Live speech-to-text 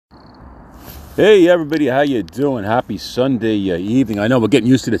Hey everybody, how you doing? Happy Sunday evening. I know we're getting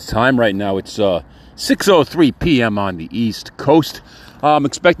used to this time right now. It's 6:03 p.m. on the East Coast. I'm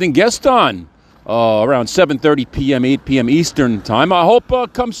expecting guests on around 7:30 p.m., 8 p.m. Eastern time. I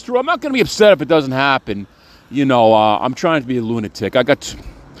hope comes through. I'm not going to be upset if it doesn't happen. I'm trying to be a lunatic.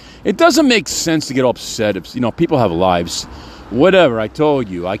 It doesn't make sense to get upset if, people have lives. Whatever, I told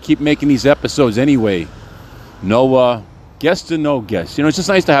you. I keep making these episodes anyway. No guests and no guests. It's just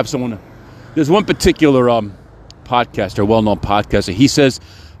nice to have someone. There's one particular podcaster, well-known podcaster. He says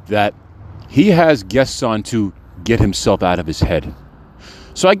that he has guests on to get himself out of his head.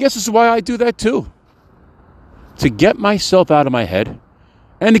 So I guess this is why I do that too. To get myself out of my head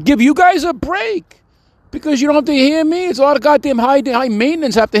and to give you guys a break. Because you don't have to hear me. It's a lot of goddamn high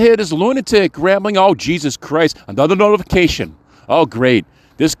maintenance. Have to hear this lunatic rambling. Oh, Jesus Christ. Another notification. Oh, great.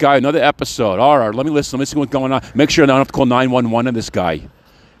 This guy, another episode. All right, let me listen. Let me see what's going on. Make sure I don't have to call 911 on this guy.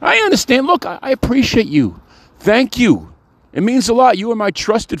 I understand. Look, I appreciate you. Thank you. It means a lot. You are my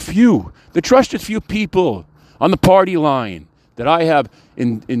trusted few. The trusted few people on the party line that I have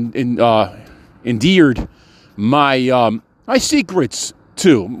endeared my secrets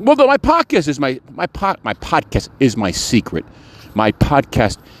to. Well, my podcast is my podcast is my secret. My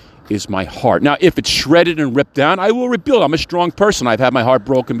podcast is my heart. Now, if it's shredded and ripped down, I will rebuild. I'm a strong person. I've had my heart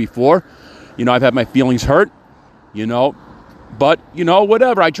broken before. I've had my feelings hurt. But,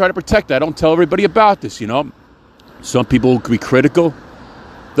 whatever. I try to protect it. I don't tell everybody about this, Some people could be critical.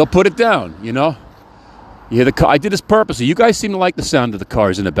 They'll put it down, You hear the car. I did this purposely. You guys seem to like the sound of the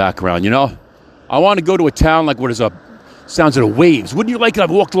cars in the background, I want to go to a town like where there's sounds of the waves. Wouldn't you like it?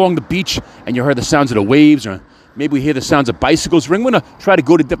 I've walked along the beach and you heard the sounds of the waves, or maybe we hear the sounds of bicycles ring. We're going to try to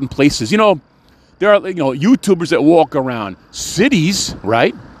go to different places. There are, YouTubers that walk around cities,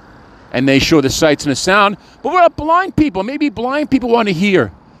 right? And they show the sights and the sound. But we're not blind people. Maybe blind people want to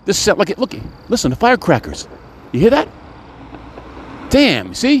hear the sound. Look, listen, the firecrackers. You hear that?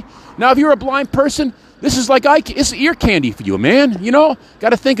 Damn, see? Now, if you're a blind person, this is it's ear candy for you, man.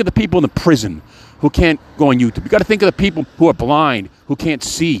 Got to think of the people in the prison who can't go on YouTube. You got to think of the people who are blind, who can't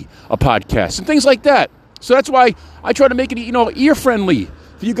see a podcast and things like that. So that's why I try to make it, ear friendly. So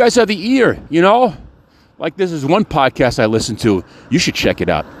you guys have the ear, Like this is one podcast I listen to. You should check it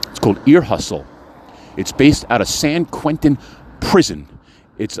out. It's called Ear Hustle. It's based out of San Quentin Prison.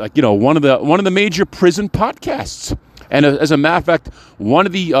 It's one of the major prison podcasts. And as a matter of fact, one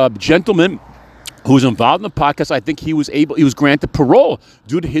of the gentlemen who was involved in the podcast, I think he was granted parole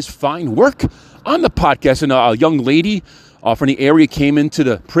due to his fine work on the podcast. And a young lady from the area came into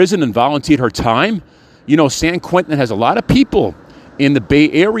the prison and volunteered her time. San Quentin has a lot of people in the Bay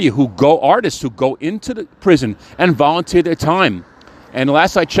Area artists who go into the prison and volunteer their time. And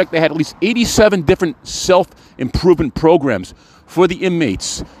last I checked, they had at least 87 different self-improvement programs for the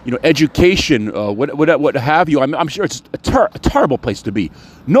inmates. Education, what have you. I'm sure it's a terrible place to be.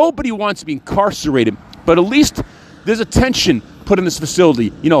 Nobody wants to be incarcerated, but at least there's attention put in this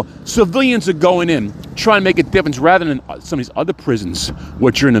facility. Civilians are going in, trying to make a difference rather than some of these other prisons,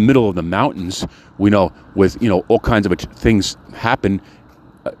 which are in the middle of the mountains, with, all kinds of things happen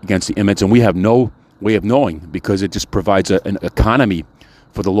against the inmates, and we have no way of knowing because it just provides an economy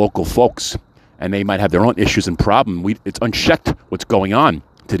for the local folks, and they might have their own issues and problems. It's unchecked what's going on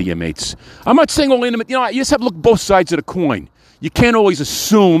to the inmates. I'm not saying only inmates. You just have to look both sides of the coin. You can't always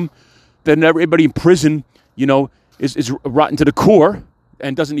assume that everybody in prison, is rotten to the core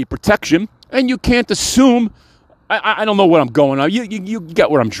and doesn't need protection, and you can't assume. I don't know what I'm going on. You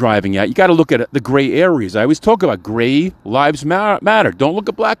get where I'm driving at. You got to look at the gray areas. I always talk about gray lives matter. Don't look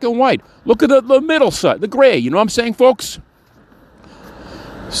at black and white. Look at the middle side, the gray. You know what I'm saying, folks?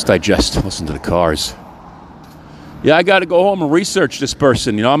 Just digest. Listen to the cars. Yeah, I got to go home and research this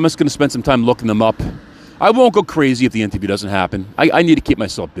person. I'm just going to spend some time looking them up. I won't go crazy if the interview doesn't happen. I need to keep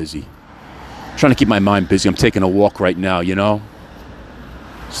myself busy. I'm trying to keep my mind busy. I'm taking a walk right now, It's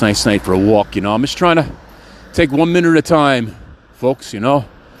a nice night for a walk, I'm just trying to take 1 minute at a time, folks, 1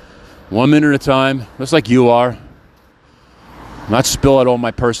 minute at a time, just like you are. Not spill out all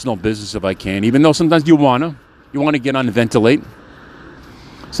my personal business if I can, even though sometimes you want to get on and ventilate.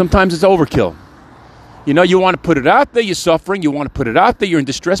 Sometimes it's overkill. You want to put it out there, you're suffering, you want to put it out there, you're in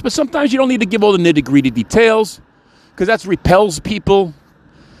distress, but sometimes you don't need to give all the nitty-gritty details, because that repels people.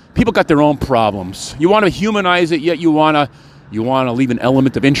 People got their own problems. You want to humanize it, yet you want to leave an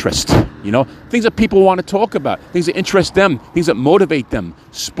element of interest, things that people want to talk about, things that interest them, things that motivate them,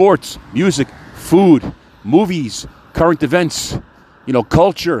 sports, music, food, movies, current events,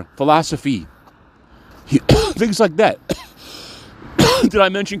 culture, philosophy, things like that. Did I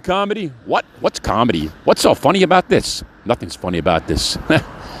mention comedy? What's comedy? What's so funny about this? Nothing's funny about this.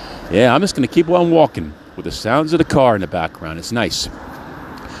 Yeah, I'm just going to keep on walking with the sounds of the car in the background. It's nice.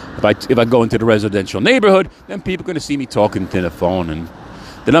 If I go into the residential neighborhood, then people are going to see me talking to the phone, and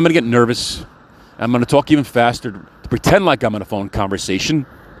then I'm going to get nervous. I'm going to talk even faster to pretend like I'm in a phone conversation,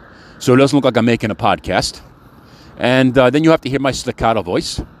 so it doesn't look like I'm making a podcast. And then you have to hear my staccato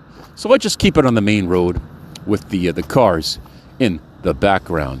voice. So I just keep it on the main road with the cars in the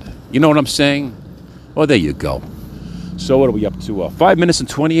background. You know what I'm saying? Well, there you go. So what are we up to? 5 minutes and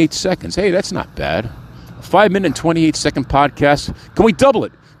 28 seconds. Hey, that's not bad. A 5 minute and 28 second podcast. Can we double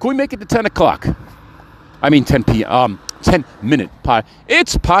it? Can we make it to 10 o'clock? I mean 10 p.m. 10 minute pod.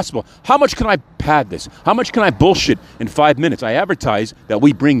 It's possible. How much can I pad this? How much can I bullshit in 5 minutes? I advertise that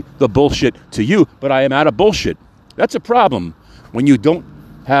we bring the bullshit to you, but I am out of bullshit. That's a problem when you don't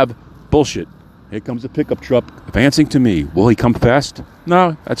have bullshit. Here comes a pickup truck advancing to me. Will he come fast?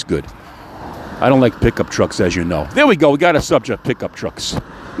 No, that's good. I don't like pickup trucks, as you know. There we go. We got a subject, pickup trucks.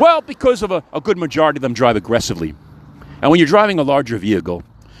 Well, because of a good majority of them drive aggressively. And when you're driving a larger vehicle,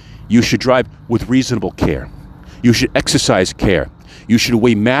 you should drive with reasonable care. You should exercise care. You should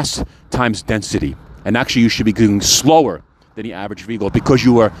weigh mass times density. And actually, you should be going slower than the average vehicle because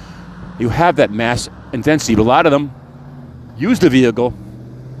you have that mass and density. But a lot of them use the vehicle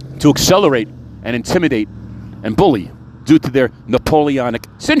to accelerate and intimidate and bully due to their Napoleonic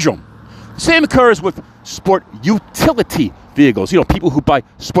syndrome. Same occurs with sport utility vehicles. You know, people who buy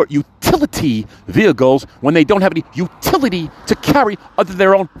sport utility vehicles when they don't have any utility to carry other than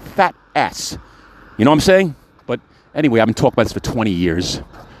their own fat ass. You know what I'm saying? But anyway, I've been talking about this for 20 years.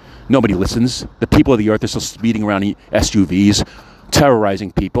 Nobody listens. The people of the earth are still speeding around in SUVs,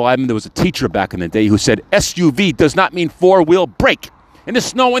 terrorizing people. I mean, there was a teacher back in the day who said SUV does not mean four-wheel brake. In the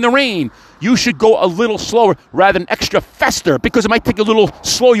snow and the rain, you should go a little slower rather than extra faster because it might take a little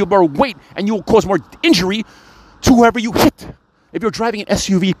slow, you'll more weight, and you will cause more injury to whoever you hit. If you're driving an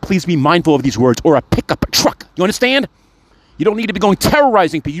SUV, please be mindful of these words, or a pickup truck. You understand? You don't need to be going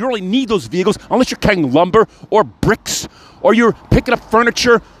terrorizing people. You don't really need those vehicles unless you're carrying lumber or bricks or you're picking up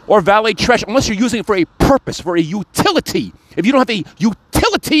furniture or valet trash, unless you're using it for a purpose, for a utility. If you don't have a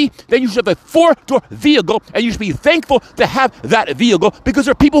utility, then you should have a four-door vehicle, and you should be thankful to have that vehicle because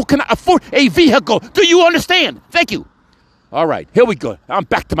there are people who cannot afford a vehicle. Do you understand? Thank you. All right, here we go. I'm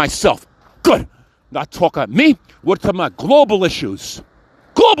back to myself. Good. Not talking about me. We're talking about global issues.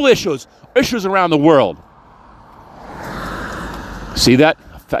 Global issues. Issues around the world. See that?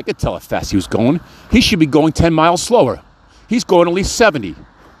 I could tell how fast he was going. He should be going 10 miles slower. He's going at least 70.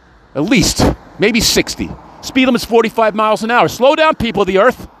 At least. Maybe 60. Speed limit's 45 miles an hour. Slow down, people of the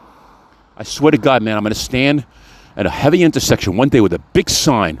earth. I swear to God, man, I'm going to stand at a heavy intersection one day with a big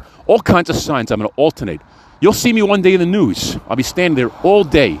sign. All kinds of signs. I'm going to alternate. You'll see me one day in the news. I'll be standing there all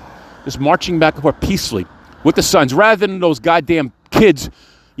day, just marching back and forth peacefully with the signs, rather than those goddamn kids,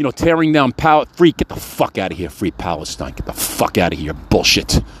 you know, tearing down free. Get the fuck out of here, free Palestine. Get the fuck out of here.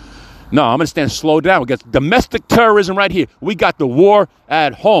 Bullshit. No, I'm going to stand slow down. We got domestic terrorism right here. We got the war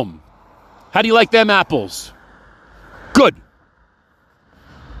at home. How do you like them apples? Good.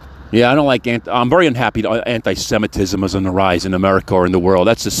 Yeah, I don't like I'm very unhappy that anti-Semitism is on the rise in America or in the world.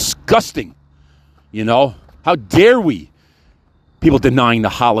 That's disgusting. You know? How dare we? People denying the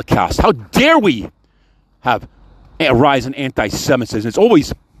Holocaust. How dare we have a rise in anti-Semitism? It's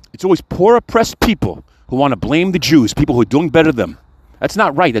always poor, oppressed people who want to blame the Jews, people who are doing better than them. That's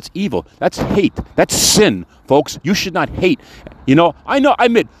not right. That's evil. That's hate. That's sin, folks. You should not hate. You know, I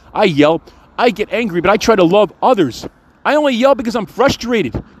admit, I yell, I get angry, but I try to love others. I only yell because I'm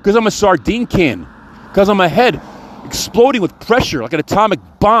frustrated, because I'm a sardine can, because I'm a head exploding with pressure like an atomic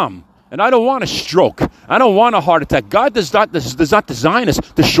bomb. And I don't want a stroke. I don't want a heart attack. God does not design us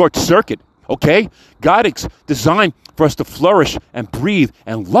to short circuit, okay? God is designed for us to flourish and breathe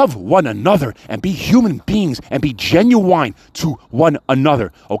and love one another and be human beings and be genuine to one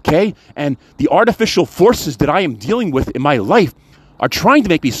another, okay? And the artificial forces that I am dealing with in my life are trying to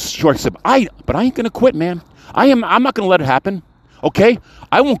make me short-circuit. But I ain't going to quit, man. I'm not going to let it happen, okay?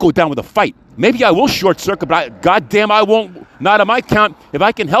 I won't go down with a fight. Maybe I will short-circuit, but goddamn, I won't. Not on my count. If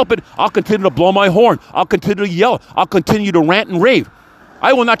I can help it, I'll continue to blow my horn. I'll continue to yell. I'll continue to rant and rave.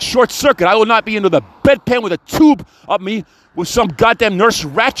 I will not short-circuit. I will not be into the bedpan with a tube up me with some goddamn nurse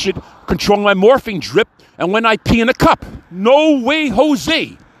ratchet controlling my morphine drip and when I pee in a cup. No way,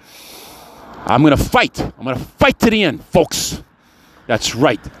 Jose. I'm going to fight. I'm going to fight to the end, folks. That's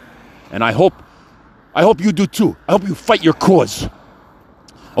right. And I hope you do too. I hope you fight your cause.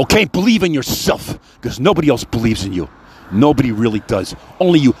 Okay? Believe in yourself, because nobody else believes in you. Nobody really does.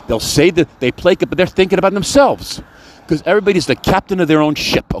 Only you. They'll say that they placate, but they're thinking about themselves. Because everybody's the captain of their own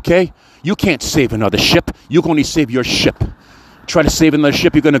ship, okay? You can't save another ship. You can only save your ship. try to save another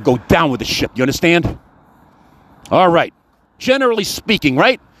ship, you're going to go down with the ship. You understand? All right. Generally speaking,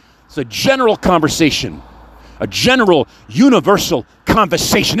 right? It's a general conversation. A general, universal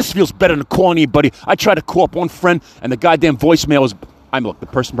conversation. This feels better than calling anybody. I tried to call up one friend, and the goddamn voicemail was... look, the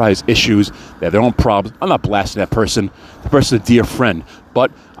person probably has issues. They have their own problems. I'm not blasting that person. The person's a dear friend.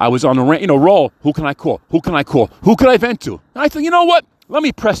 But I was on the roll. Who can I call? Who can I call? Who can I vent to? And I thought, you know what? Let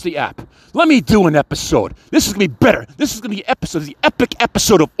me press the app. Let me do an episode. This is going to be better. This is going to be the epic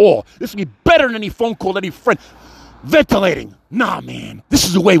episode of all. This is going to be better than any phone call, any friend. Ventilating. Nah, man. This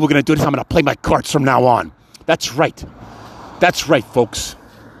is the way we're going to do this. I'm going to play my cards from now on. That's right. That's right, folks.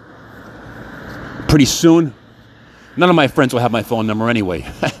 Pretty soon, none of my friends will have my phone number anyway.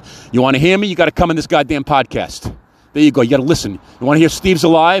 You want to hear me? You got to come in this goddamn podcast. There you go. You got to listen. You want to hear Steve's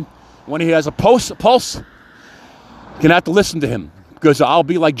alive? You want to hear he has a pulse? You're going to have to listen to him. Because I'll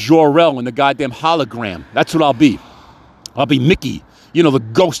be like Jor-El in the goddamn hologram. That's what I'll be. I'll be Mickey. You know, the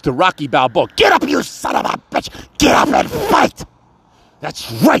ghost of Rocky Balboa. Get up, you son of a bitch. Get up and fight.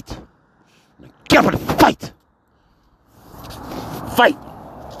 That's right. Get up and fight. Fight.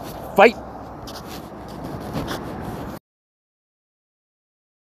 Fight.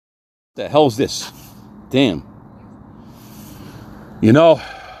 The hell's this? Damn. You know,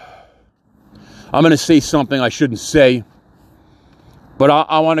 I'm going to say something I shouldn't say, but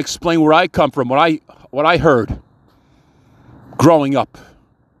I want to explain where I come from, what I heard growing up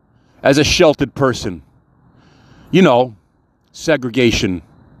as a sheltered person. You know, segregation.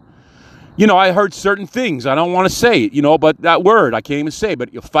 You know, I heard certain things. I don't want to say it, but that word I can't even say,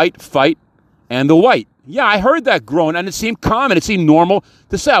 but you fight, and the white. Yeah, I heard that growing, and it seemed common. It seemed normal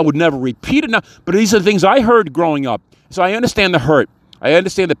to say. I would never repeat it now, but these are the things I heard growing up. So I understand the hurt. I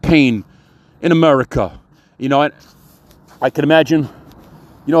understand the pain in America. And I can imagine,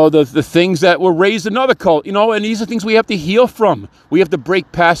 the things that were raised in other cultures, and these are things we have to heal from. We have to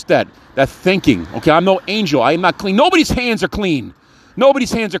break past that thinking. Okay, I'm no angel. I am not clean. Nobody's hands are clean.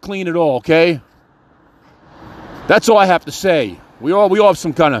 Nobody's hands are clean at all, okay? That's all I have to say. We all have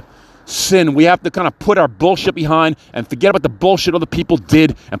some kind of sin. We have to kind of put our bullshit behind and forget about the bullshit other people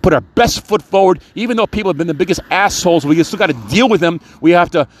did and put our best foot forward. Even though people have been the biggest assholes, we still got to deal with them. We have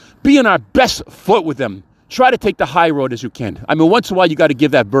to be in our best foot with them. Try to take the high road as you can. I mean, once in a while, you got to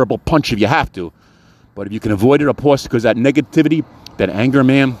give that verbal punch if you have to. But if you can avoid it, of course, because that negativity, that anger,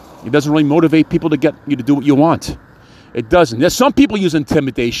 man, it doesn't really motivate people to get you to do what you want. It doesn't. There's some people use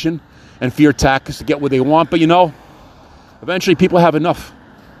intimidation and fear tactics to get what they want, but eventually people have enough.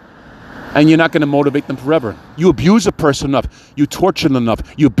 And you're not going to motivate them forever. You abuse a person enough. You torture them enough.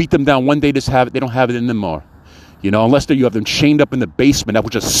 You beat them down. One day they don't have it in them more. Unless you have them chained up in the basement,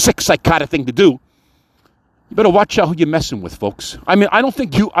 which is a sick, psychotic thing to do. You better watch out who you're messing with, folks. I mean, I don't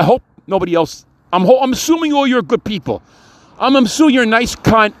think I hope nobody else, I'm assuming all you're good people. I'm assuming you're nice,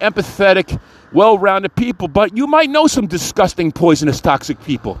 kind, empathetic, well-rounded people, but you might know some disgusting, poisonous, toxic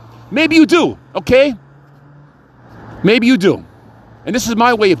people. Maybe you do, okay? Maybe you do. And this is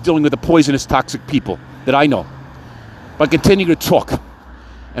my way of dealing with the poisonous, toxic people that I know. By continuing to talk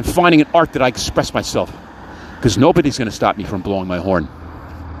and finding an art that I express myself. Because nobody's going to stop me from blowing my horn.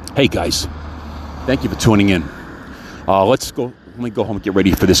 Hey, guys. Thank you for tuning in. Let me go home and get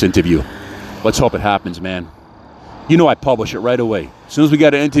ready for this interview. Let's hope it happens, man. I publish it right away. As soon as we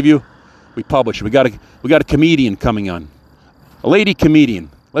got an interview, we publish it. We got a comedian coming on. A lady comedian.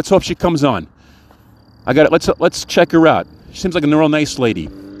 Let's hope she comes on. Let's check her out. She seems like a real nice lady.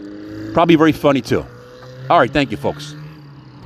 Probably very funny, too. All right, thank you, folks.